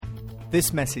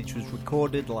This message was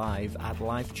recorded live at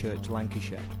Life Church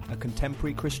Lancashire, a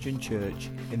contemporary Christian church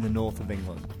in the north of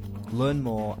England. Learn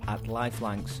more at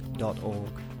lifelancs.org.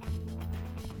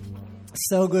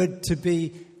 So good to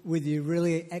be with you.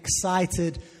 Really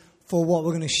excited for what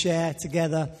we're going to share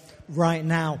together right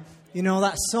now. You know,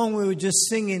 that song we were just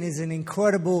singing is an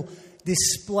incredible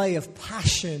display of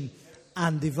passion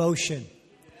and devotion.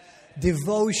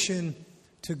 Devotion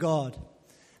to God.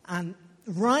 And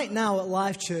right now at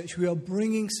Life Church, we are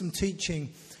bringing some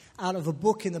teaching out of a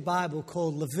book in the Bible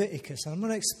called Leviticus. And I'm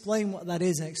going to explain what that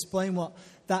is and explain what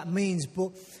that means.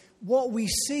 But what we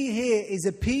see here is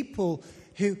a people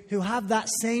who have that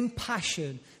same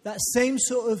passion, that same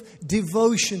sort of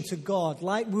devotion to God,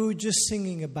 like we were just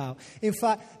singing about. In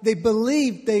fact, they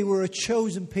believed they were a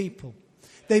chosen people.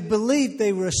 They believed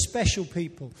they were a special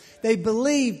people. They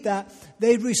believed that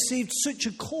they'd received such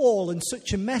a call and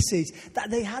such a message that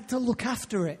they had to look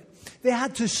after it. They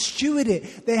had to steward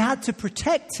it. They had to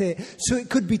protect it so it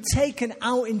could be taken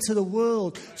out into the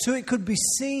world, so it could be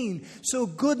seen, so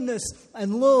goodness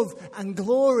and love and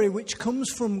glory which comes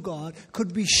from God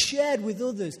could be shared with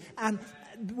others. And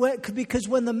because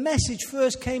when the message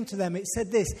first came to them, it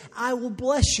said this: I will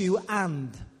bless you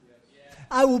and...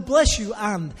 I will bless you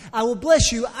and I will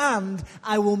bless you and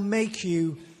I will make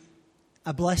you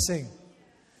a blessing.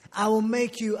 I will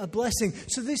make you a blessing.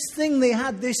 So this thing they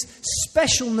had, this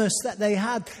specialness that they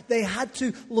had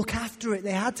to look after it.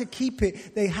 They had to keep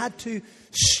it. They had to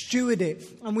steward it.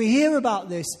 And we hear about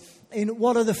this in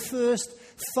one of the first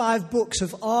 5 books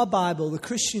of our Bible, the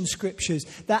Christian scriptures.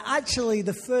 They're actually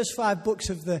the first 5 books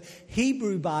of the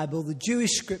Hebrew Bible, the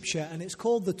Jewish scripture, and it's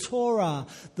called the Torah,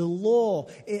 the law.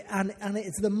 And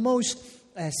it's the most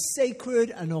sacred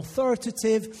and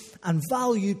authoritative and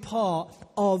valued part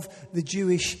of the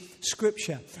Jewish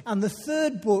scripture. And the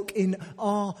third book in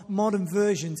our modern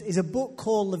versions is a book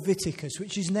called Leviticus,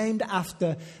 which is named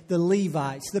after the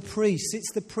Levites, the priests.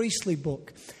 It's the priestly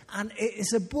book. And it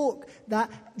is a book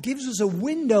that gives us a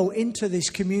window into these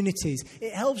communities.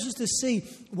 It helps us to see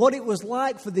what it was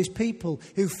like for these people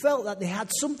who felt that they had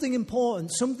something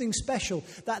important, something special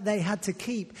that they had to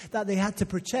keep, that they had to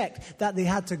protect, that they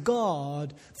had to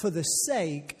guard for the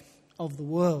sake of the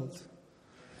world.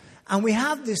 And we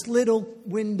have this little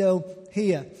window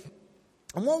here.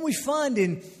 And what we find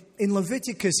in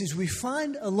Leviticus is we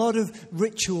find a lot of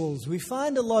rituals, we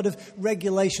find a lot of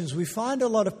regulations, we find a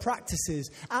lot of practices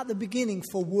at the beginning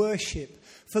for worship,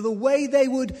 for the way they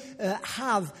would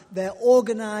have their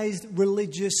organized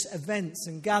religious events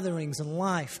and gatherings and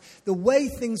life, the way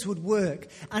things would work.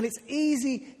 And it's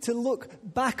easy to look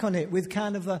back on it with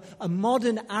kind of a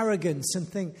modern arrogance and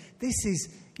think, this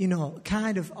is, you know,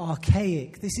 kind of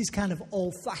archaic, this is kind of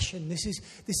old-fashioned, this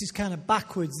is kind of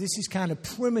backwards, this is kind of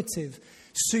primitive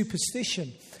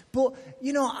superstition. But,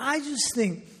 you know, I just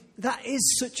think that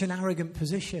is such an arrogant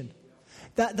position.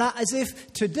 That as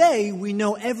if today we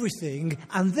know everything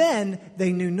and then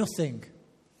they knew nothing.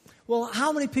 Well,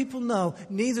 how many people know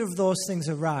neither of those things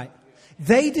are right?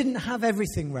 They didn't have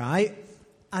everything right,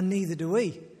 and neither do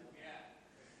we.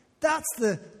 That's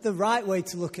the right way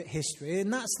to look at history,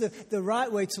 and that's the right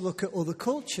way to look at other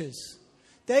cultures.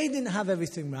 They didn't have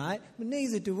everything right, but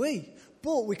neither do we.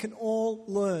 But we can all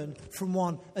learn from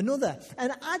one another.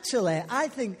 And actually, I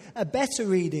think a better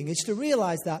reading is to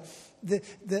realize that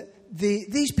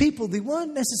these people, they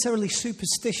weren't necessarily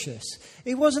superstitious.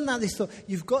 It wasn't that they thought,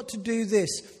 you've got to do this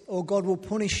or God will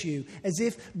punish you. As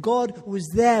if God was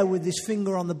there with his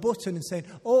finger on the button and saying,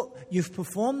 oh, you've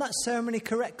performed that ceremony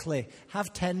correctly,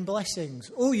 have 10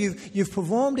 blessings. Oh, you've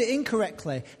performed it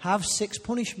incorrectly, have 6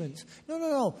 punishments.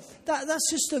 No.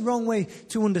 That's just the wrong way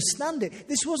to understand it.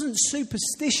 This wasn't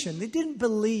superstition. They didn't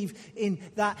believe in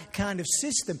that kind of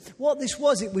system. What this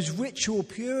was, it was ritual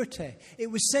purity. It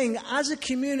was saying, as a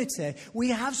community, we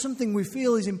have something we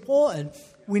feel is important.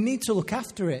 We need to look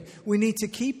after it. We need to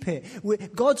keep it.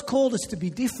 God's called us to be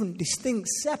different, distinct,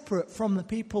 separate from the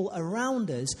people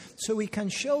around us so we can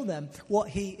show them what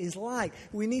he is like.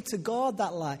 We need to guard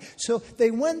that light. So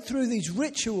they went through these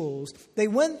rituals. They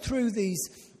went through these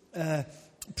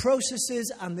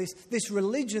processes and this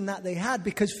religion that they had,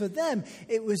 because for them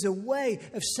it was a way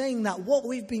of saying that what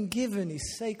we've been given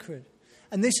is sacred.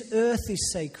 And this earth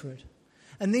is sacred.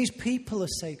 And these people are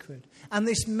sacred. And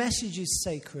this message is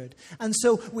sacred. And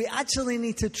so we actually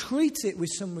need to treat it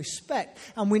with some respect.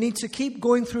 And we need to keep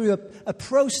going through a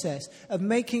process of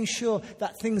making sure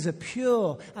that things are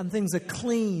pure and things are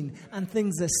clean and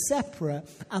things are separate.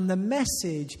 And the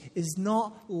message is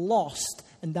not lost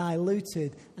and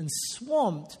diluted and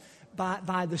swamped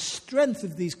by the strength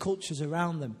of these cultures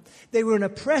around them. They were an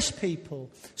oppressed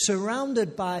people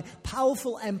surrounded by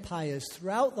powerful empires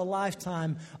throughout the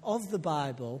lifetime of the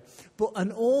Bible,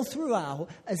 and all throughout,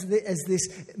 as this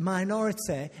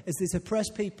minority, as this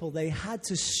oppressed people, they had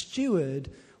to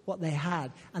steward what they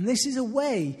had. And this is a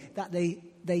way that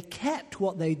they kept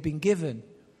what they'd been given.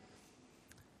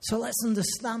 So let's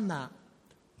understand that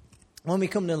when we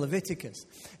come to Leviticus.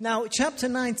 Now, chapter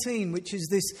 19, which is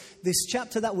this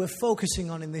chapter that we're focusing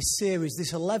on in this series,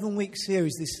 this 11-week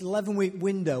series, this 11-week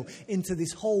window into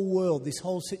this whole world, this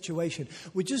whole situation.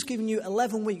 We're just giving you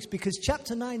 11 weeks because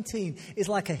chapter 19 is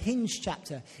like a hinge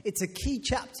chapter. It's a key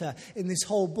chapter in this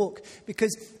whole book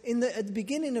because at the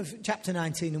beginning of chapter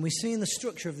 19, and we see in the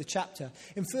structure of the chapter,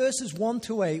 in verses 1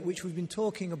 to 8, which we've been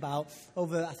talking about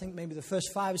over, I think, maybe the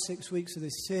first 5 or 6 weeks of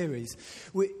this series,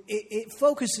 it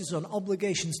focuses on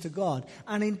obligations to God.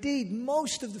 And indeed,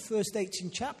 most of the first 18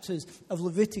 chapters of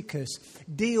Leviticus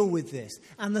deal with this.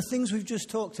 And the things we've just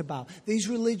talked about, these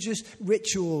religious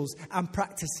rituals and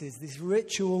practices, this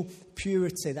ritual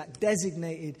purity that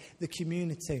designated the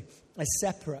community as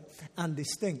separate and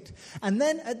distinct. And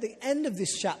then at the end of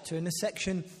this chapter, in a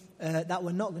section that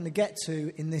we're not going to get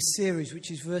to in this series, which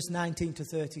is verse 19 to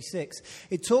 36.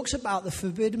 It talks about the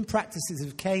forbidden practices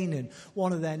of Canaan,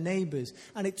 one of their neighbors.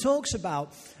 And it talks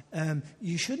about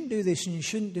you shouldn't do this and you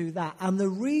shouldn't do that. And the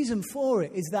reason for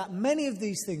it is that many of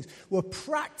these things were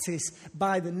practiced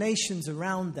by the nations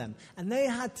around them. And they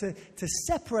had to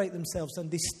separate themselves and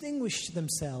distinguish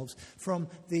themselves from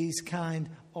these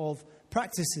kind of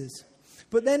practices.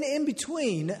 But then in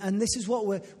between, and this is what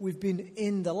we've been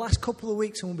in the last couple of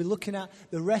weeks, and we'll be looking at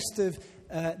the rest of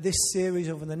this series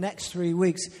over the next 3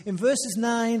 weeks. In verses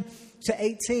 9 to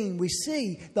 18, we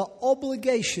see the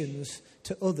obligations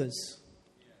to others.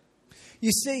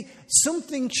 You see,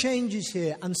 something changes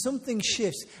here and something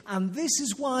shifts. And this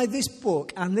is why this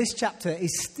book and this chapter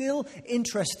is still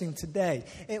interesting today.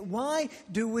 Why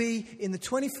do we, in the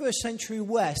 21st century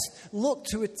West, look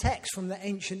to a text from the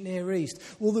ancient Near East?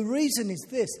 Well, the reason is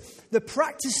this. The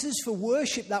practices for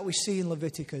worship that we see in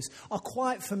Leviticus are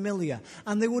quite familiar.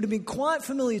 And they would have been quite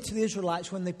familiar to the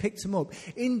Israelites when they picked them up.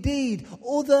 Indeed,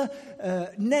 other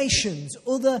nations,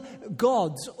 other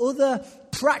gods, other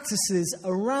practices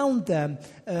around them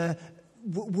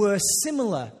were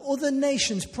similar. Other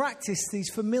nations practiced these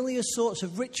familiar sorts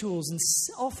of rituals and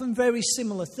often very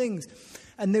similar things.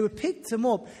 And they were picked them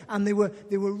up and they were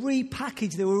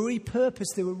repackaged, they were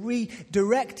repurposed, they were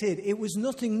redirected. It was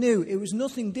nothing new, it was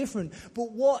nothing different.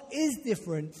 But what is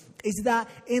different is that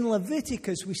in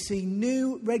Leviticus we see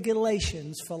new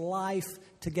regulations for life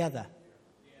together.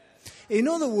 In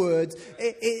other words,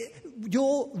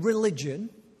 your religion,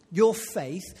 your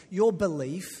faith, your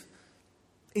belief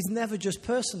is never just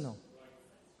personal.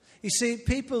 You see,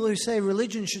 people who say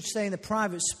religion should stay in the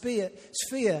private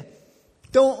sphere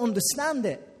don't understand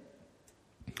it.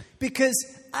 Because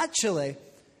actually,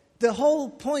 the whole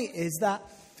point is that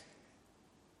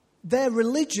their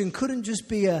religion couldn't just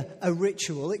be a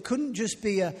ritual. It couldn't just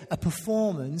be a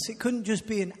performance. It couldn't just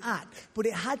be an act. But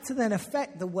it had to then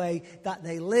affect the way that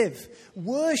they live.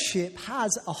 Worship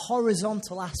has a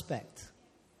horizontal aspect,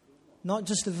 not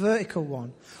just a vertical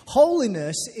one.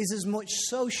 Holiness is as much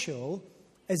social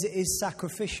as it is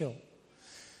sacrificial.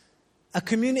 A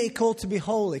community called to be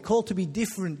holy, called to be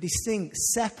different, distinct,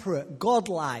 separate,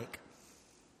 godlike.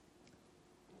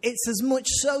 It's as much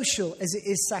social as it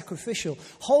is sacrificial.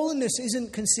 Holiness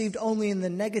isn't conceived only in the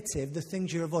negative, the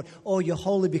things you avoid. Oh, you're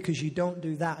holy because you don't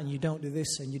do that and you don't do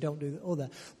this and you don't do the other.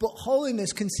 But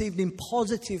holiness conceived in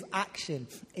positive action,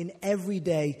 in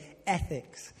everyday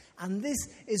ethics. And this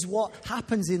is what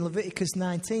happens in Leviticus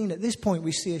 19. At this point,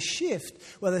 we see a shift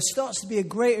where there starts to be a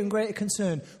greater and greater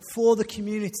concern for the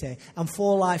community and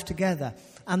for life together.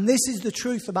 And this is the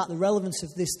truth about the relevance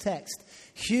of this text.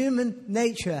 Human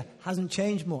nature hasn't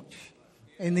changed much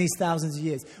in these thousands of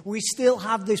years. We still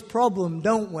have this problem,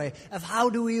 don't we, of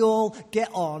how do we all get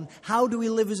on? How do we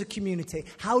live as a community?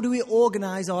 How do we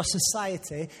organize our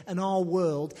society and our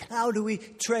world? How do we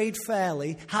trade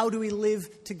fairly? How do we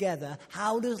live together?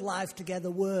 How does life together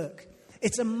work?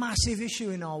 It's a massive issue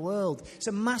in our world. It's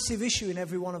a massive issue in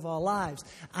every one of our lives.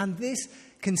 And this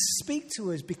can speak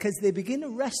to us because they begin to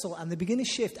wrestle and they begin to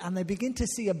shift and they begin to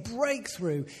see a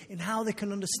breakthrough in how they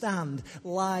can understand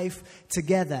life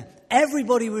together.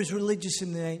 Everybody was religious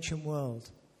in the ancient world.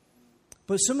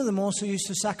 But some of them also used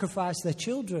to sacrifice their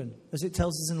children, as it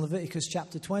tells us in Leviticus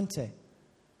chapter 20.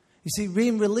 You see,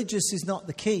 being religious is not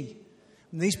the key.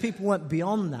 And these people went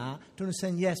beyond that to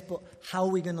understand, yes, but how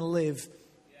are we going to live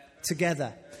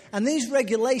together? And these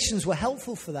regulations were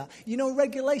helpful for that. You know,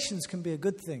 regulations can be a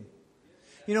good thing.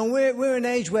 You know, we're an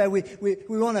age where we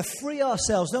want to free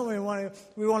ourselves, don't we?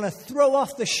 We want to throw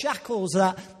off the shackles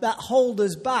that hold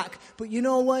us back. But you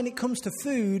know, when it comes to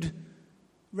food,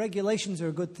 regulations are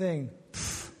a good thing.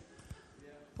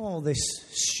 All this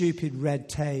stupid red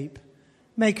tape,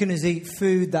 making us eat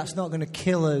food that's not going to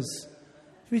kill us.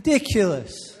 It's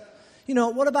ridiculous. You know,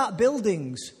 what about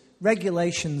buildings?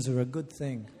 Regulations are a good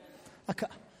thing.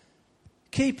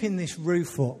 Keeping this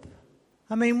roof up.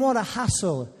 I mean, what a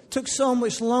hassle. It took so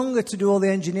much longer to do all the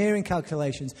engineering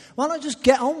calculations. Why not just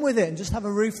get on with it and just have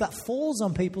a roof that falls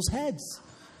on people's heads?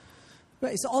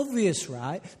 But it's obvious,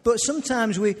 right? But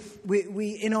sometimes we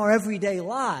in our everyday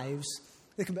lives,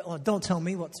 they can be, oh, don't tell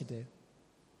me what to do.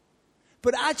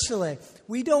 But actually,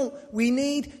 we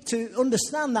need to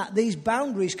understand that these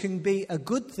boundaries can be a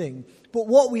good thing. But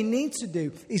what we need to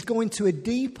do is go into a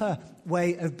deeper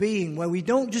way of being, where we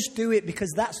don't just do it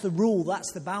because that's the rule,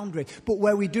 that's the boundary, but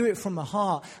where we do it from the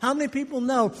heart. How many people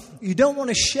know you don't want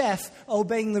a chef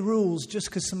obeying the rules just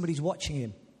because somebody's watching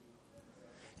him?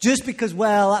 Just because,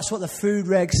 well, that's what the food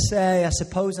regs say, I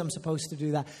suppose I'm supposed to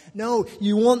do that. No,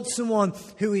 you want someone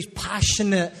who is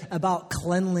passionate about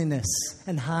cleanliness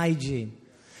and hygiene.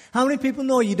 How many people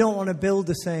know you don't want a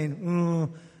builder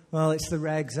saying, well, it's the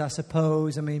regs, I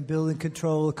suppose. I mean, building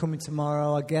control are coming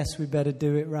tomorrow. I guess we better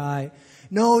do it right.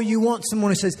 No, you want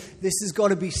someone who says, this has got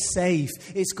to be safe.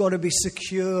 It's got to be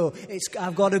secure.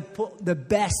 I've got to put the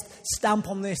best stamp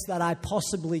on this that I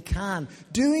possibly can.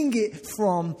 Doing it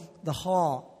from the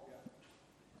heart.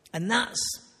 And that's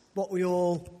what we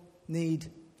all need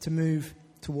to move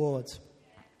towards.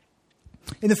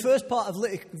 In the first part of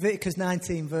Leviticus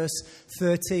 19, verse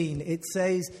 13, it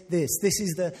says this. This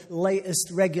is the latest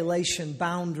regulation,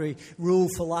 boundary, rule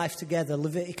for life together.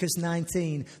 Leviticus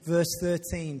 19, verse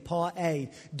 13, part A.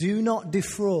 Do not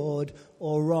defraud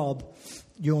or rob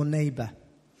your neighbor.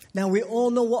 Now, we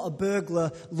all know what a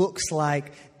burglar looks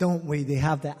like, don't we? They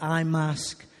have their eye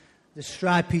mask, the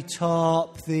stripy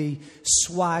top, the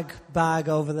swag bag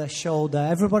over their shoulder.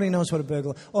 Everybody knows what a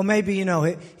burglar... Or maybe, you know,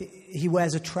 he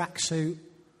wears a tracksuit.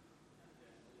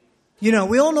 You know,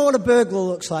 we all know what a burglar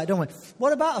looks like, don't we?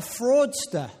 What about a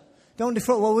fraudster? Don't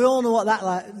defraud. Well, we all know what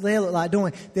they look like, don't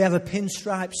we? They have a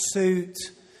pinstripe suit.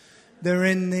 They're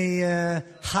in the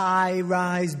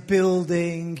high-rise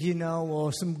building, you know,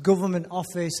 or some government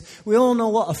office. We all know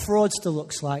what a fraudster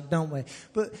looks like, don't we?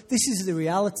 But this is the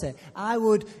reality. I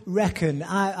would reckon,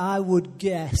 I would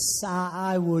guess,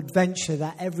 I would venture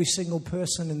that every single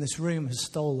person in this room has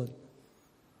stolen.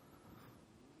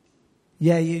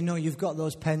 Yeah, you know, you've got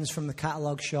those pens from the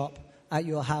catalogue shop at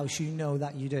your house. You know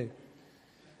that you do.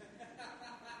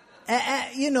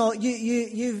 You know,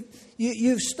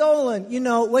 you've stolen. You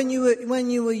know, when you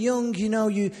were young, you know,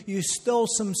 you stole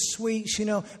some sweets. You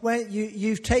know, when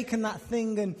you've taken that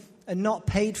thing and not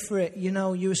paid for it. You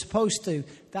know, you were supposed to.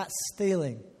 That's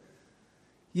stealing.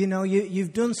 You know,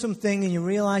 you've done something and you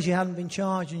realise you hadn't been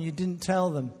charged and you didn't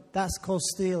tell them. That's called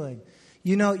stealing.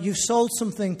 You know, you've sold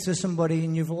something to somebody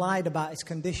and you've lied about its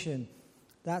condition.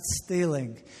 That's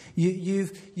stealing.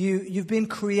 You've been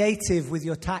creative with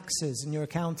your taxes and your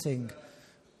accounting.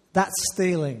 That's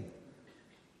stealing.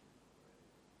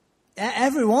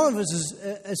 Every one of us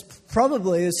has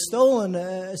stolen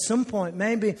at some point.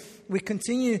 Maybe we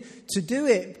continue to do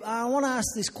it. I want to ask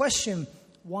this question.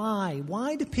 Why?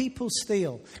 Why do people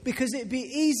steal? Because it'd be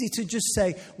easy to just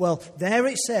say, well, there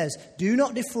it says, do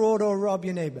not defraud or rob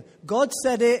your neighbor. God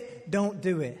said it, don't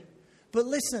do it. But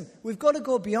listen, we've got to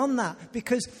go beyond that,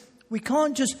 because we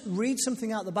can't just read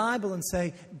something out of the Bible and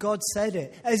say, God said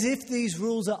it, as if these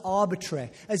rules are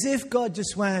arbitrary, as if God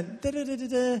just went,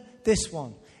 this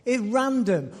one, at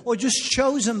random, or just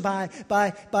chosen by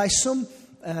some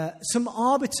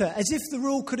arbiter, as if the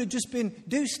rule could have just been,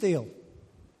 do steal.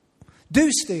 Do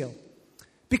steal.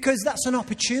 Because that's an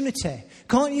opportunity.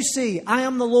 Can't you see? I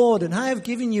am the Lord and I have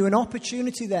given you an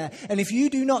opportunity there. And if you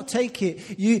do not take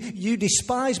it, you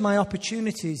despise my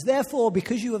opportunities. Therefore,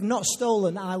 because you have not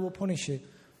stolen, I will punish you.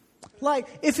 Like,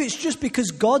 if it's just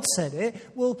because God said it,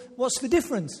 well, what's the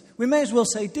difference? We may as well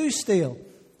say, do steal.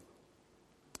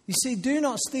 You see, do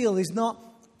not steal is not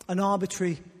an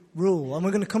arbitrary rule. And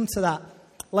we're going to come to that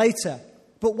later.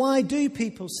 But why do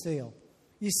people steal?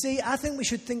 You see, I think we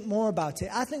should think more about it.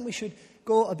 I think we should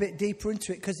go a bit deeper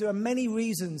into it, because there are many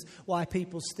reasons why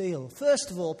people steal. First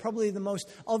of all, probably the most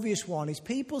obvious one is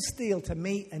people steal to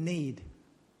meet a need.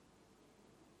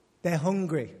 They're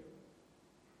hungry.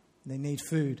 They need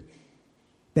food.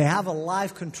 They have a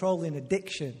life-controlling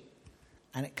addiction,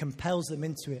 and it compels them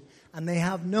into it. And they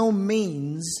have no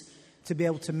means to be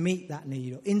able to meet that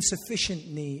need, or insufficient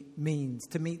means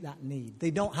to meet that need.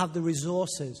 They don't have the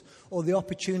resources or the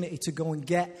opportunity to go and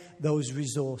get those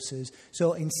resources.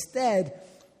 So instead,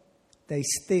 they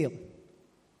steal.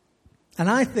 And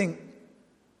I think,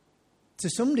 to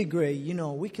some degree,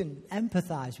 we can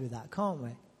empathize with that, can't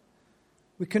we?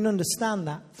 We can understand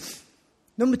that.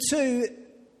 Number two,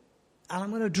 and I'm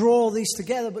going to draw all these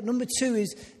together, but number two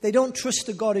is they don't trust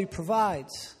the God who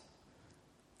provides.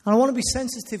 And I want to be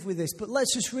sensitive with this, but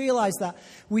let's just realize that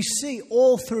we see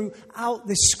all throughout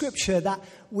this scripture that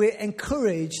we're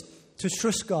encouraged to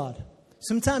trust God.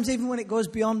 Sometimes even when it goes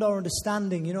beyond our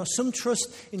understanding, some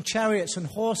trust in chariots and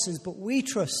horses, but we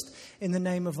trust in the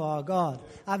name of our God.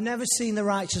 I've never seen the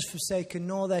righteous forsaken,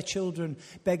 nor their children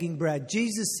begging bread.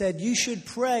 Jesus said, you should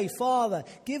pray, Father,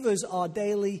 give us our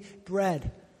daily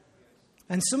bread.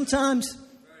 And sometimes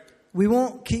we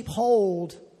won't keep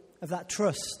hold of that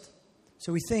trust.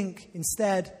 So we think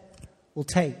instead we'll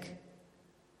take.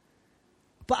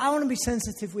 But I want to be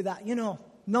sensitive with that.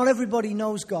 Not everybody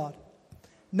knows God.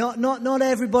 Not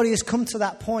everybody has come to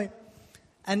that point.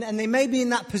 And they may be in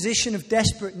that position of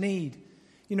desperate need.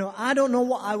 I don't know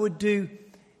what I would do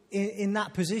in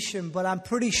that position, but I'm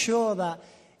pretty sure that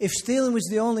if stealing was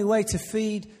the only way to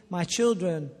feed my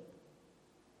children,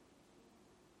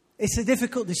 it's a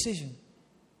difficult decision.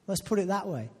 Let's put it that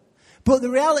way. But the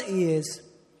reality is,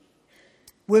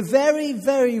 we're very,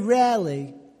 very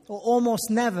rarely, or almost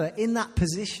never, in that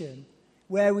position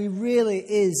where we really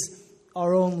is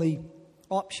our only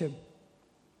option.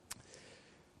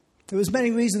 There was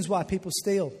many reasons why people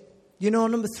steal.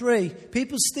 Number three,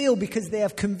 people steal because they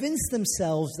have convinced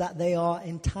themselves that they are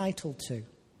entitled to.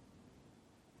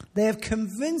 They have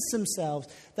convinced themselves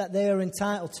that they are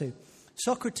entitled to.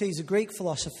 Socrates, a Greek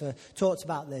philosopher, talked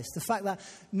about this. The fact that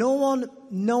no one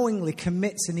knowingly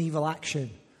commits an evil action.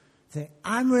 Think,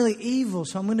 I'm really evil,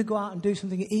 so I'm going to go out and do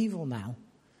something evil now.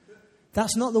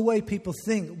 That's not the way people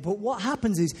think. But what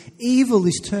happens is evil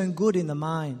is turned good in the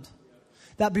mind.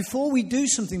 That before we do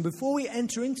something, before we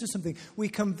enter into something, we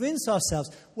convince ourselves,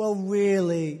 well,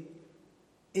 really,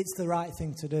 it's the right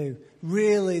thing to do.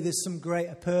 Really, there's some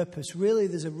greater purpose. Really,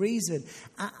 there's a reason.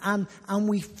 And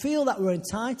we feel that we're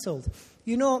entitled.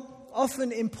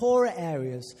 Often in poorer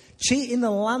areas, cheating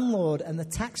the landlord and the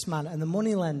taxman and the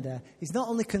moneylender is not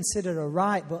only considered a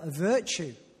right, but a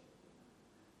virtue.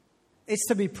 It's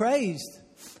to be praised.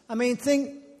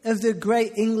 Think of the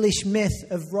great English myth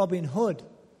of Robin Hood.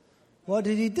 What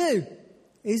did he do?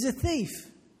 He's a thief.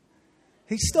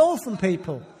 He stole from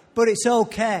people. But it's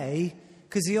okay,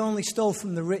 because he only stole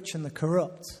from the rich and the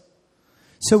corrupt.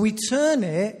 So we turn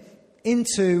it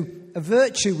into a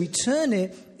virtue. We turn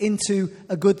it into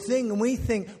a good thing. And we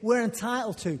think we're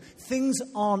entitled to. Things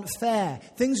aren't fair.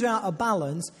 Things are out of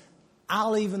balance.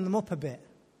 I'll even them up a bit.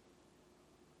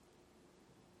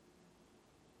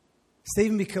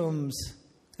 Stealing becomes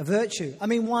a virtue.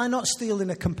 Why not steal in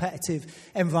a competitive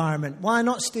environment? Why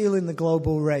not steal in the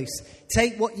global race?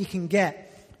 Take what you can get.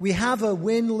 We have a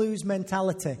win-lose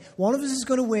mentality. One of us is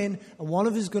going to win and one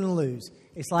of us is going to lose.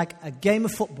 It's like a game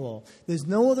of football. There's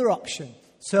no other option.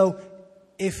 So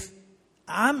if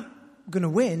I'm going to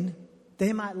win,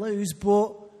 they might lose,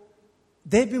 but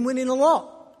they've been winning a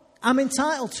lot. I'm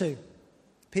entitled to.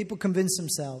 People convince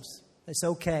themselves it's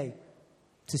okay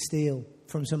to steal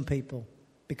from some people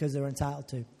because they're entitled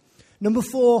to. Number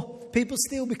 4, people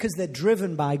steal because they're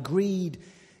driven by greed,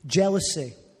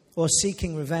 jealousy, or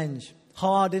seeking revenge.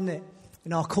 Hard, isn't it,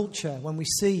 in our culture when we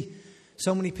see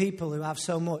so many people who have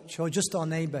so much, or just our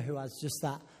neighbour who has just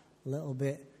that little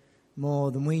bit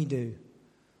more than we do.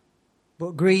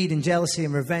 But greed and jealousy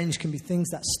and revenge can be things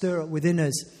that stir up within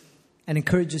us and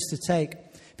encourage us to take.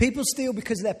 People steal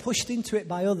because they're pushed into it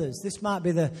by others. This might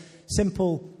be the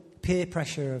simple peer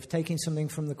pressure of taking something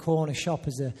from the corner shop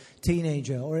as a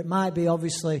teenager. Or it might be,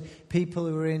 obviously, people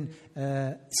who are in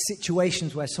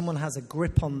situations where someone has a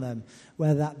grip on them,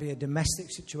 whether that be a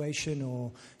domestic situation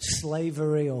or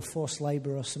slavery or forced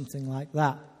labour or something like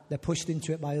that. They're pushed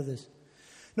into it by others.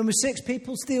 Number 6,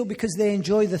 people steal because they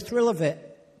enjoy the thrill of it.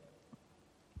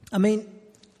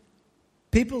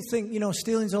 People think,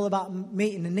 stealing's all about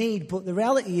meeting a need, but the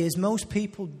reality is most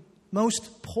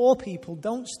poor people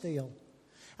don't steal.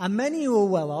 And many who are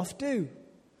well off do.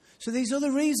 So these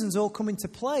other reasons all come into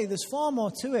play. There's far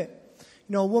more to it.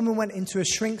 A woman went into a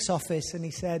shrink's office and he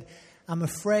said, I'm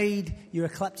afraid you're a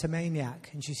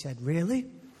kleptomaniac. And she said, really?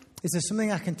 Is there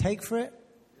something I can take for it?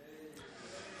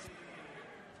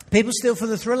 People steal for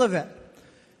the thrill of it.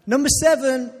 Number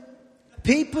 7,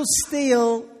 people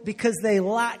steal because they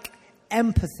lack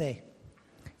empathy.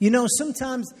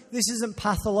 Sometimes this isn't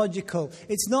pathological.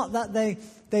 It's not that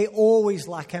they always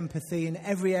lack empathy in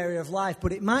every area of life,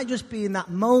 but it might just be in that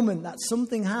moment that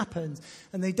something happens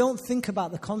and they don't think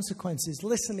about the consequences.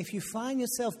 Listen, if you find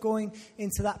yourself going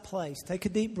into that place, take a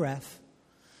deep breath,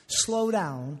 slow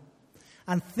down,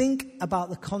 and think about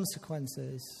the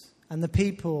consequences and the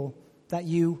people that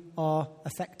you are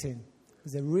affecting.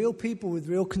 Because they're real people with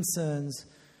real concerns,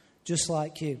 just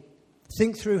like you.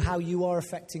 Think through how you are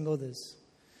affecting others.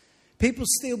 People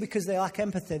steal because they lack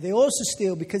empathy. They also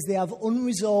steal because they have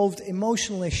unresolved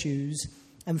emotional issues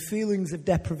and feelings of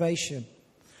deprivation.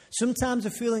 Sometimes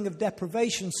a feeling of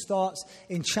deprivation starts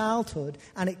in childhood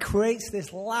and it creates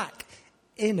this lack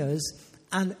in us,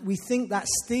 and we think that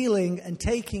stealing and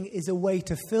taking is a way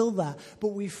to fill that. But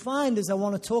we find, as I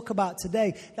want to talk about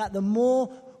today, that the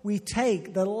more we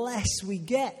take, the less we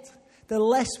get, the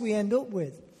less we end up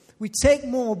with. We take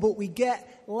more, but we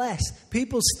get less.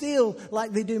 People steal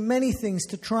like they do many things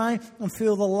to try and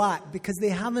feel the lack because they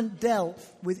haven't dealt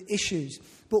with issues.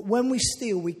 But when we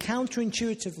steal, we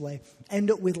counterintuitively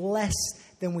end up with less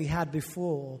than we had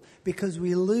before because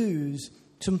we lose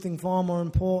something far more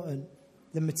important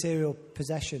than material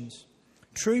possessions.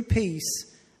 True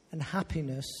peace and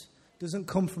happiness doesn't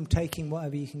come from taking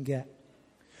whatever you can get.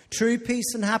 True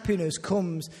peace and happiness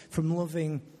comes from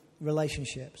loving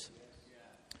relationships.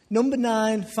 Number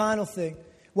 9, final thing.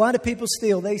 Why do people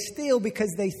steal? They steal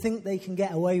because they think they can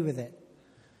get away with it.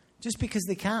 Just because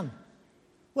they can.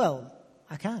 Well,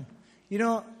 I can.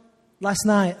 Last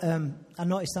night I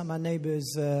noticed that my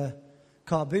neighbour's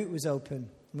car boot was open. And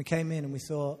we came in and we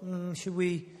thought, should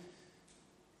we,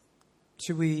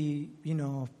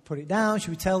 put it down?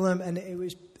 Should we tell them? And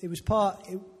it's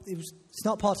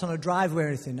not parked on a driveway or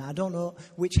anything. I don't know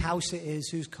which house it is,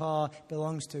 whose car it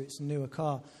belongs to. It's a newer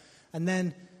car. And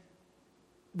then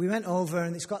we went over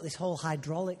and it's got this whole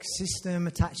hydraulic system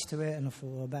attached to it. And I thought,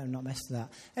 well, I better not mess with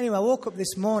that. Anyway, I woke up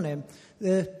this morning.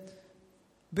 The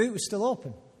boot was still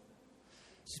open.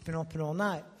 It's been open all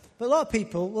night. But a lot of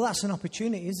people, well, that's an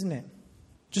opportunity, isn't it?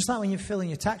 Just like when you're filling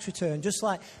your tax return. Just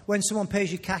like when someone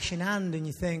pays you cash in hand and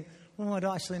you think, well, I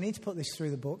don't actually need to put this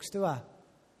through the books, do I?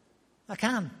 I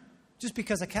can. Just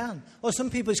because I can. Or some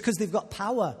people, it's because they've got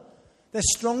power. They're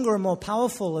stronger and more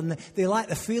powerful and they like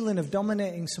the feeling of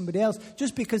dominating somebody else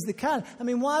just because they can. I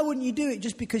mean, why wouldn't you do it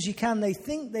just because you can? They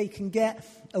think they can get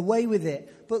away with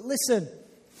it. But listen,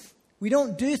 we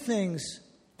don't do things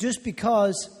just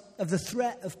because of the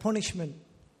threat of punishment.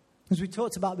 As we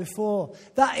talked about before,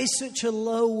 that is such a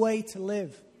low way to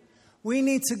live. We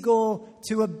need to go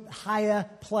to a higher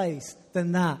place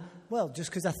than that. Well, just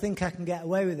because I think I can get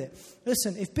away with it.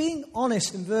 Listen, if being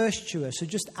honest and virtuous are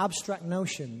just abstract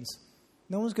notions,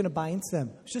 no one's going to buy into them.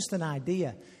 It's just an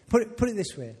idea. Put it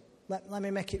this way. Let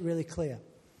me make it really clear.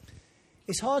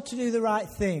 It's hard to do the right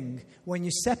thing when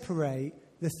you separate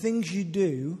the things you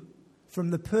do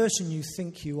from the person you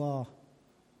think you are.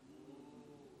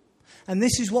 And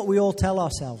this is what we all tell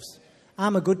ourselves.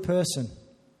 I'm a good person.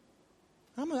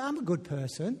 I'm a good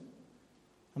person.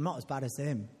 I'm not as bad as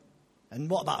him. And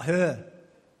what about her?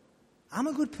 I'm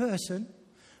a good person.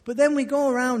 But then we go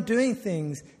around doing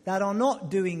things that are not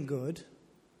doing good.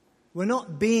 We're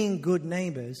not being good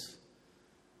neighbours.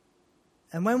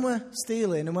 And when we're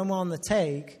stealing and when we're on the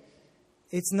take,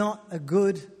 it's not a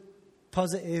good,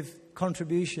 positive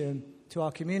contribution to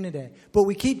our community. But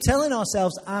we keep telling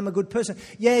ourselves, I'm a good person.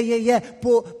 Yeah.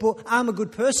 But I'm a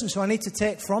good person, so I need to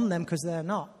take from them because they're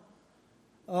not.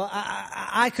 Or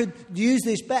I could use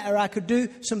this better. I could do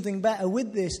something better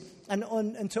with this.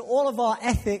 And to all of our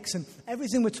ethics and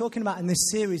everything we're talking about in this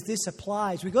series, this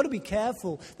applies. We've got to be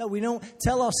careful that we don't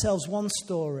tell ourselves one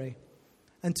story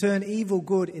and turn evil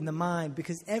good in the mind,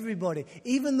 because everybody,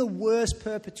 even the worst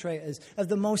perpetrators of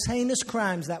the most heinous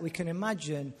crimes that we can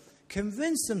imagine,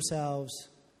 convince themselves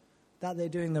that they're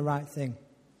doing the right thing.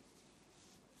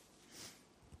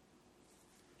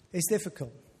 It's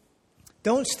difficult.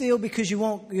 Don't steal because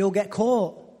you'll get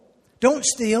caught. Don't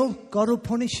steal, God will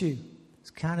punish you.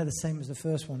 It's kind of the same as the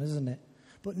first one, isn't it?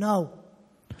 But no.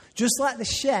 Just like the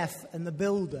chef and the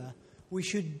builder, we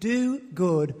should do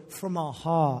good from our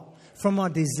heart, from our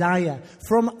desire,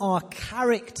 from our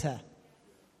character.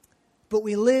 But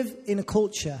we live in a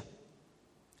culture,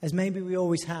 as maybe we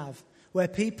always have, where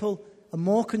people are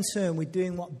more concerned with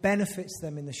doing what benefits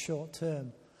them in the short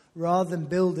term rather than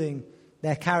building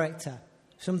their character,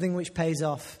 something which pays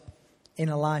off in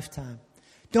a lifetime.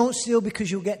 Don't steal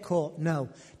because you'll get caught. No.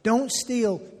 Don't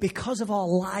steal because of our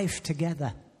life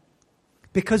together.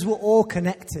 Because we're all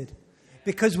connected.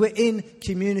 Because we're in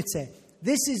community.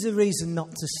 This is a reason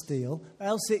not to steal, or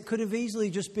else it could have easily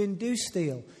just been do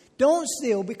steal. Don't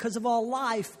steal because of our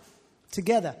life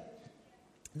together.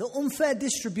 The unfair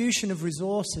distribution of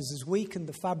resources has weakened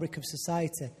the fabric of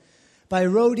society by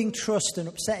eroding trust and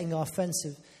upsetting our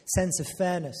sense of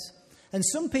fairness. And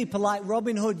some people, like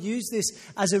Robin Hood, use this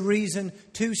as a reason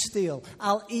to steal.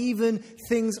 I'll even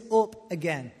things up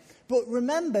again. But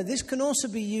remember, this can also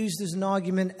be used as an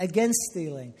argument against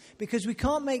stealing, because we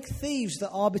can't make thieves the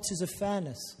arbiters of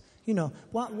fairness. You know,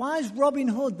 why is Robin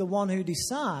Hood the one who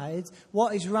decides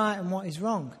what is right and what is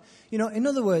wrong? You know, in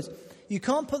other words, you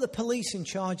can't put the police in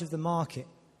charge of the market.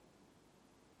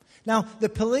 Now, the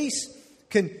police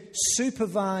can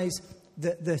supervise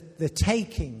the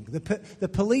taking. The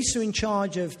police are in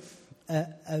charge of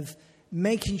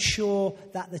making sure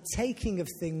that the taking of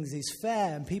things is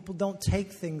fair and people don't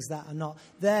take things that are not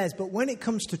theirs. But when it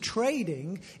comes to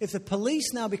trading, if the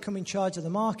police now become in charge of the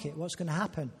market, what's going to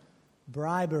happen?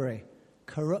 Bribery,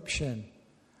 corruption,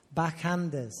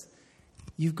 backhanders.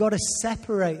 You've got to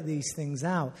separate these things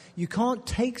out. You can't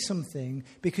take something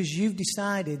because you've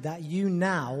decided that you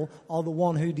now are the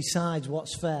one who decides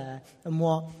what's fair and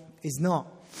what is not.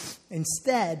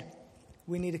 Instead,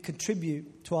 we need to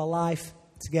contribute to our life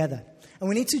together. And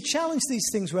we need to challenge these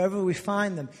things wherever we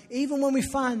find them, even when we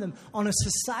find them on a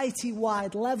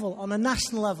society-wide level, on a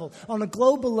national level, on a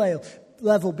global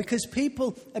level, because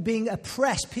people are being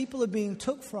oppressed, people are being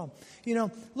took from. You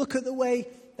know, look at the way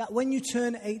that when you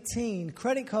turn 18,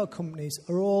 credit card companies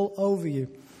are all over you.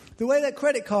 The way that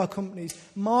credit card companies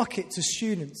market to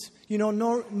students. You know,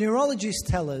 neurologists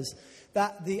tell us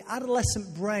that the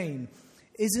adolescent brain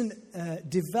isn't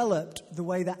developed the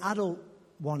way the adult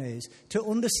one is to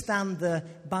understand the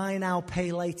buy now,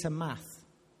 pay later math.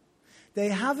 They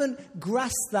haven't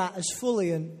grasped that as fully,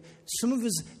 and some of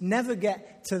us never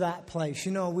get to that place.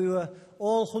 You know, we were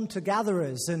all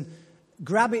hunter-gatherers, and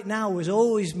grab it now was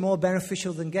always more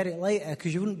beneficial than get it later,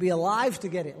 because you wouldn't be alive to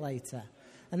get it later.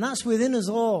 And that's within us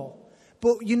all.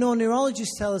 But, you know,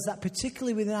 neurologists tell us that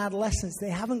particularly within adolescents, they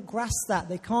haven't grasped that.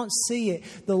 They can't see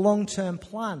it, the long-term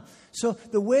plan. So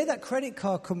the way that credit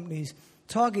card companies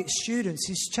target students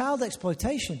is child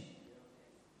exploitation.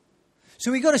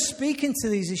 So we've got to speak into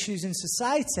these issues in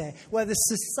society, where the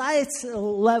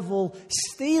societal level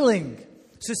stealing,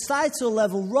 societal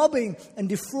level robbing and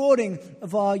defrauding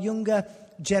of our younger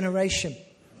generation.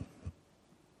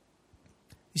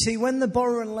 You see, when the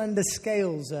borrower and lender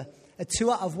scales are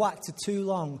too out of whack to too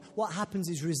long, what happens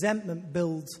is resentment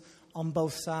builds on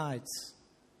both sides.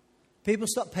 People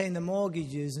stop paying their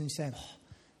mortgages and say, oh,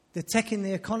 they're taking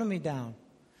the economy down.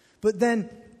 But then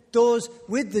those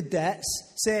with the debts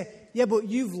say, yeah, but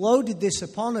you've loaded this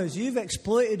upon us. You've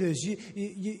exploited us.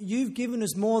 You've given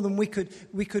us more than we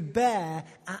could bear.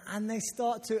 And they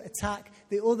start to attack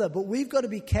the other. But we've got to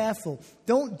be careful.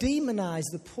 Don't demonize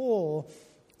the poor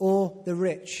or the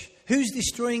rich. Who's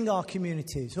destroying our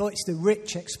communities? Oh, it's the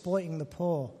rich exploiting the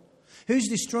poor. Who's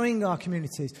destroying our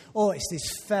communities? Oh, it's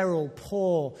this feral,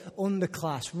 poor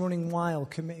underclass running wild,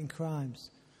 committing crimes.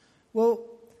 Well,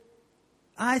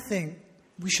 I think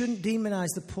we shouldn't demonize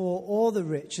the poor or the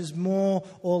rich as more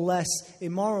or less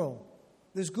immoral.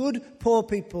 There's good poor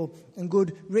people and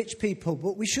good rich people,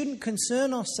 but we shouldn't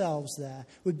concern ourselves there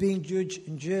with being judge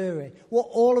and jury. What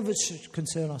all of us should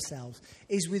concern ourselves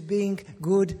is with being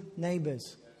good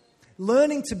neighbours.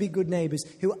 Learning to be good neighbours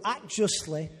who act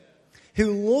justly,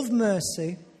 who love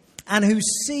mercy, and who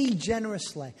see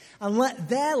generously, and let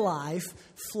their life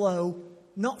flow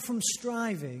not from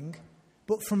striving,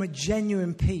 but from a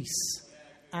genuine peace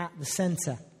at the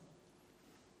centre.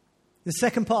 The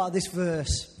second part of this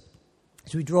verse,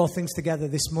 as we draw things together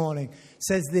this morning,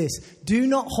 says this: do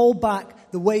not hold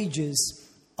back the wages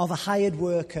of a hired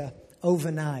worker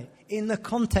overnight. In the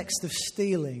context of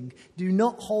stealing, do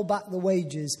not hold back the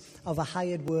wages of a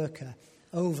hired worker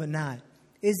overnight.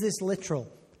 Is this literal?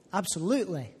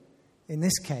 Absolutely, in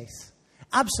this case.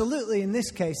 Absolutely, in this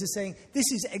case, it's saying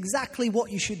this is exactly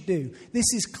what you should do.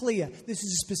 This is clear. This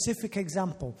is a specific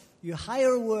example. You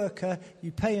hire a worker,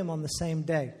 you pay him on the same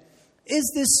day.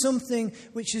 Is this something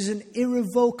which is an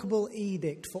irrevocable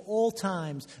edict for all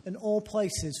times and all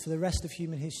places for the rest of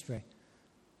human history?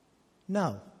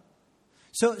 No.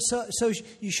 So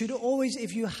you should always,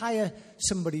 if you hire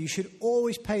somebody, you should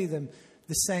always pay them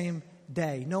the same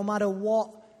day, no matter what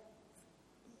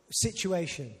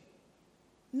situation.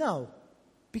 No.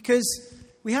 Because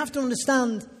we have to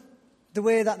understand the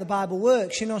way that the Bible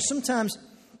works. You know, sometimes,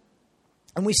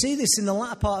 and we see this in the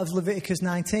latter part of Leviticus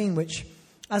 19, which,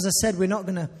 as I said, we're not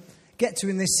going to get to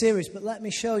in this series, but let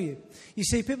me show you. You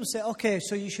see, people say, okay,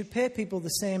 so you should pay people the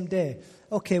same day.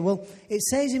 Okay, well, it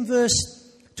says in verse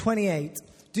 28,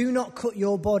 do not cut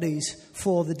your bodies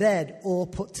for the dead or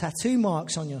put tattoo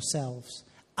marks on yourselves.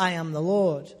 I am the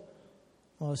Lord.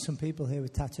 Or some people here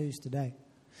with tattoos today.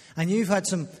 And you've had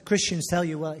some Christians tell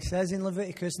you, well, it says in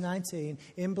Leviticus 19,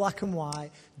 in black and white,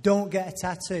 don't get a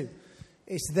tattoo.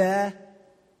 It's there.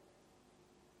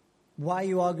 Why are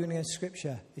you arguing against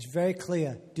Scripture? It's very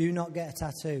clear. Do not get a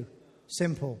tattoo.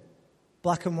 Simple.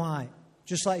 Black and white.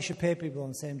 Just like you should pay people on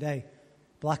the same day.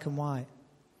 Black and white.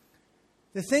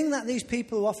 The thing that these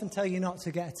people who often tell you not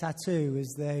to get a tattoo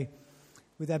is they,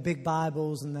 with their big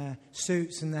Bibles and their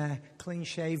suits and their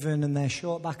clean-shaven and their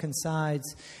short back and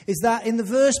sides, is that in the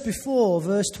verse before,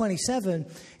 verse 27,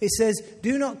 it says,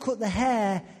 do not cut the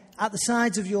hair at the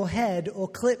sides of your head or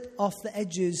clip off the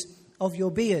edges of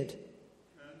your beard.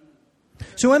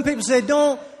 So when people say,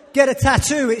 don't get a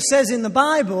tattoo, it says in the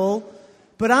Bible,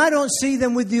 but I don't see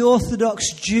them with the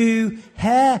Orthodox Jew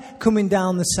hair coming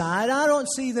down the side. I don't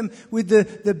see them with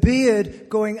the beard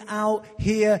going out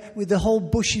here with the whole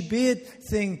bushy beard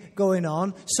thing going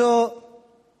on. So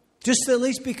just to at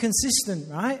least be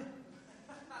consistent, right?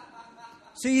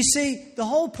 So you see, the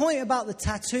whole point about the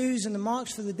tattoos and the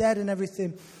marks for the dead and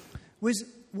everything was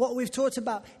what we've talked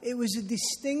about. It was a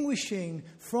distinguishing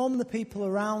from the people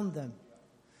around them.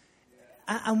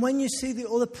 And when you see the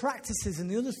other practices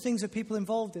and the other things that people are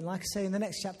involved in, like I say in the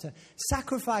next chapter,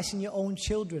 sacrificing your own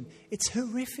children, it's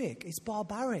horrific, it's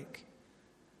barbaric.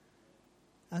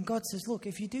 And God says, look,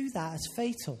 if you do that, it's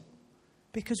fatal.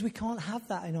 Because we can't have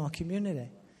that in our community.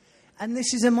 And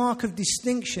this is a mark of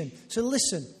distinction. So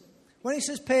listen, when it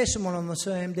says pay someone on the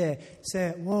same day,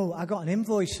 say, whoa, I got an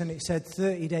invoice and it said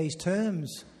 30 days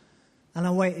terms. And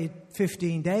I waited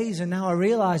 15 days and now I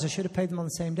realize I should have paid them on the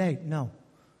same day. No.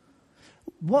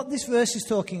 What this verse is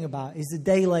talking about is the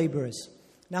day laborers.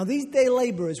 Now, these day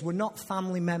laborers were not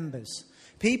family members.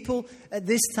 People at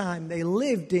this time, they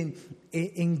lived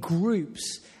in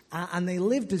groups and they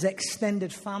lived as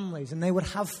extended families, and they would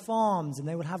have farms and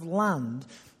they would have land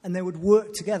and they would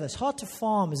work together. It's hard to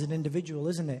farm as an individual,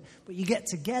 isn't it? But you get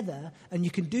together and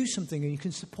you can do something and you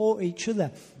can support each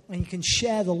other and you can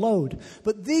share the load.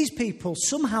 But these people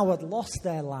somehow had lost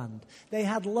their land. They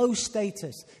had low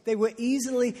status. They were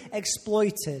easily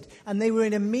exploited and they were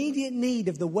in immediate need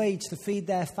of the wage to feed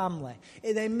their family.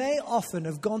 They may often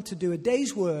have gone to do a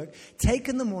day's work,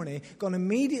 taken the money, gone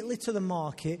immediately to the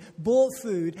market, bought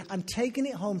food and taken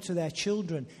it home to their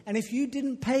children. And if you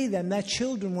didn't pay them, their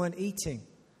children weren't eating.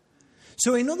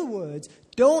 So in other words,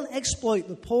 don't exploit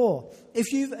the poor.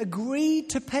 If you've agreed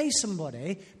to pay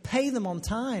somebody, pay them on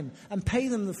time and pay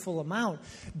them the full amount.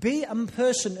 Be a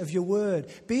person of your word.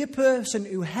 Be a person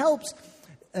who helps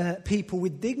people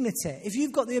with dignity. If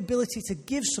you've got the ability to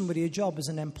give somebody a job as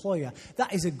an employer,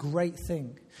 that is a great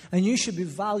thing. And you should be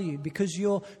valued because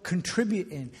you're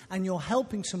contributing and you're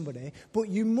helping somebody, but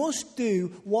you must do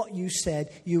what you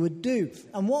said you would do.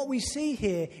 And what we see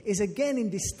here is, again, in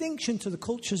distinction to the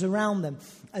cultures around them,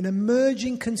 an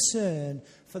emerging concern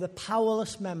for the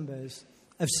powerless members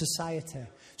of society.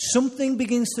 Something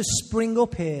begins to spring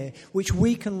up here which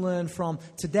we can learn from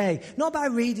today. Not by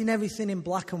reading everything in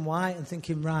black and white and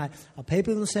thinking, right, I'll pay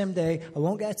people on the same day, I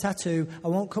won't get a tattoo, I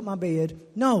won't cut my beard.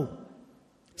 No.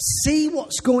 See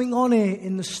what's going on here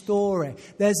in the story.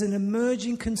 There's an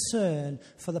emerging concern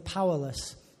for the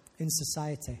powerless in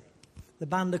society. The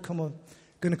band are going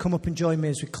to come up and join me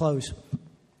as we close.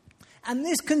 And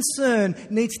this concern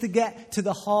needs to get to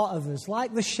the heart of us,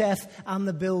 like the chef and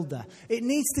the builder. It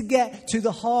needs to get to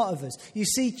the heart of us. You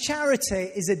see,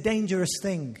 charity is a dangerous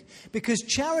thing because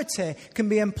charity can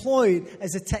be employed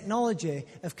as a technology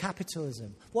of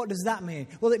capitalism. What does that mean?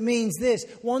 Well, it means this.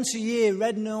 Once a year,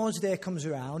 Red Nose Day comes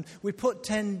around, we put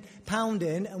 £10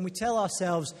 in and we tell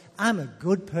ourselves, I'm a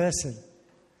good person.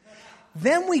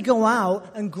 Then we go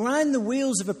out and grind the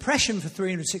wheels of oppression for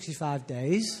 365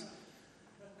 days.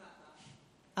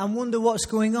 And wonder what's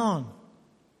going on.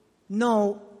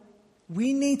 No,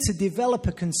 we need to develop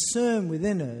a concern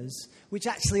within us which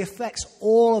actually affects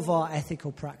all of our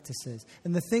ethical practices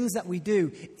and the things that we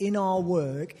do in our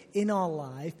work, in our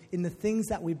life, in the things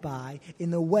that we buy,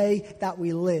 in the way that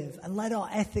we live, and let our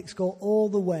ethics go all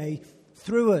the way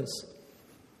through us.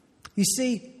 You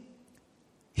see,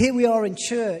 here we are in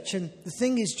church, and the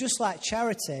thing is, just like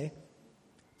charity,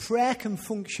 prayer can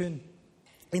function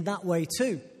in that way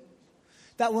too.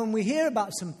 That when we hear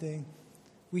about something,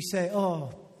 we say,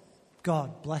 oh,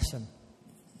 God, bless them.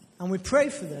 And we pray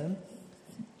for them.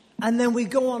 And then we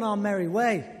go on our merry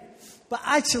way. But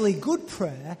actually, good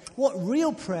prayer, what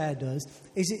real prayer does,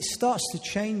 is it starts to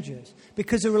change us.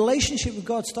 Because a relationship with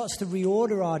God starts to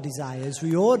reorder our desires,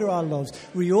 reorder our loves,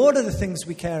 reorder the things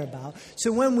we care about.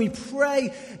 So when we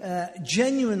pray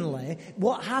genuinely,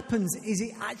 what happens is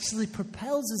it actually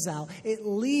propels us out. It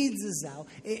leads us out.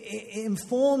 It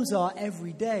informs our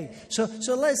everyday. So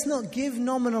let's not give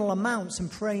nominal amounts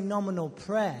and pray nominal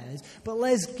prayers, but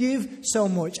let's give so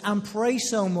much and pray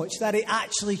so much that it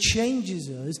actually changes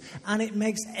us, and it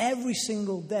makes every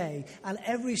single day and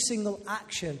every single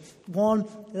action one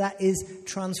that is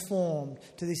transformed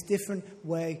to this different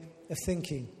way of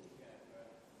thinking.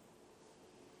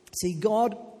 See,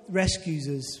 God rescues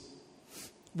us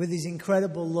with his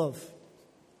incredible love.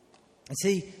 And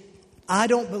see, I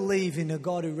don't believe in a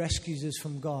God who rescues us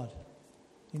from God.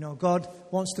 You know, God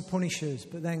wants to punish us,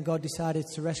 but then God decided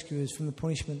to rescue us from the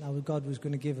punishment that God was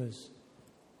going to give us.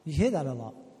 You hear that a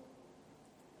lot.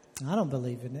 I don't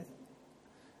believe in it.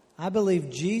 I believe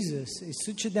Jesus is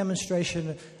such a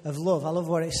demonstration of love. I love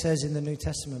what it says in the New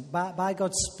Testament. By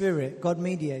God's Spirit, God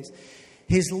mediates.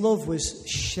 His love was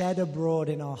shed abroad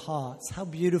in our hearts. How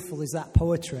beautiful is that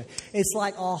poetry? It's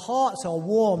like our hearts are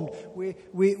warmed.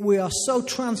 We are so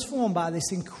transformed by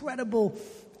this incredible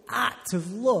act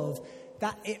of love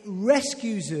that it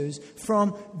rescues us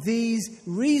from these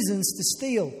reasons to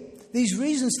steal. These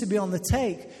reasons to be on the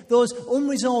take, those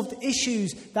unresolved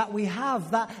issues that we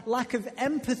have, that lack of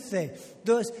empathy,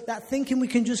 that thinking we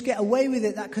can just get away with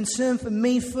it, that concern for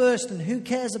me first and who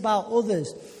cares about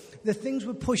others, the things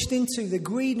we're pushed into, the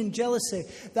greed and jealousy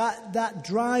that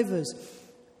drive us,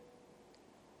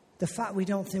 the fact we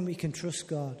don't think we can trust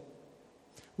God.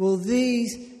 Will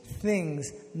these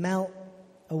things melt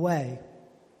away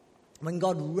when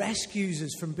God rescues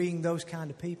us from being those kind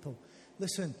of people?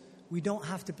 Listen, we don't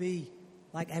have to be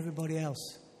like everybody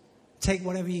else. Take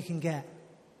whatever you can get.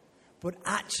 But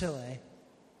actually,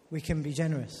 we can be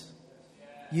generous.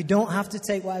 You don't have to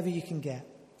take whatever you can get.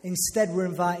 Instead, we're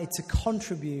invited to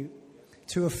contribute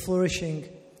to a flourishing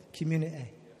community.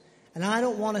 And I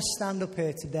don't want to stand up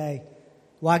here today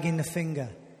wagging the finger.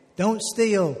 Don't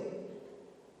steal.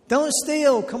 Don't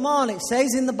steal. Come on, it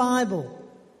says in the Bible.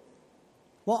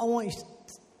 What I want you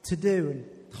to do, and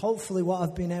hopefully what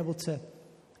I've been able to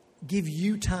give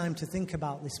you time to think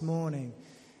about this morning,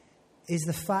 is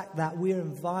the fact that we're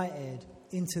invited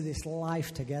into this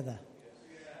life together.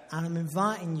 And I'm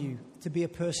inviting you to be a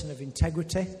person of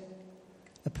integrity,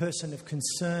 a person of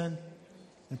concern,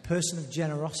 a person of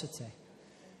generosity.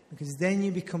 Because then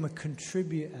you become a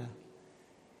contributor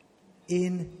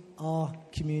in our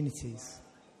communities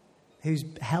who's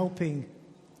helping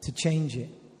to change it.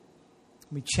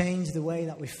 We change the way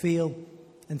that we feel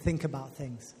and think about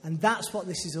things. And that's what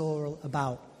this is all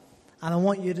about. And I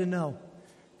want you to know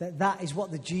that that is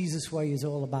what the Jesus way is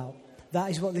all about. That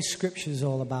is what this scripture is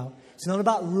all about. It's not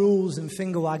about rules and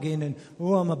finger wagging and,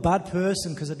 oh, I'm a bad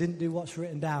person because I didn't do what's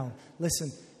written down.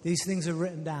 Listen, these things are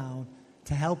written down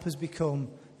to help us become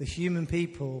the human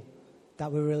people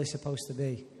that we're really supposed to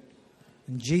be.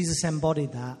 And Jesus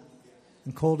embodied that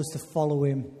and called us to follow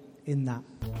him in that.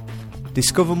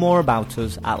 Discover more about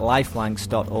us at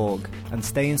lifelanks.org and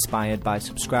stay inspired by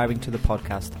subscribing to the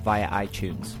podcast via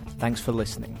iTunes. Thanks for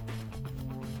listening.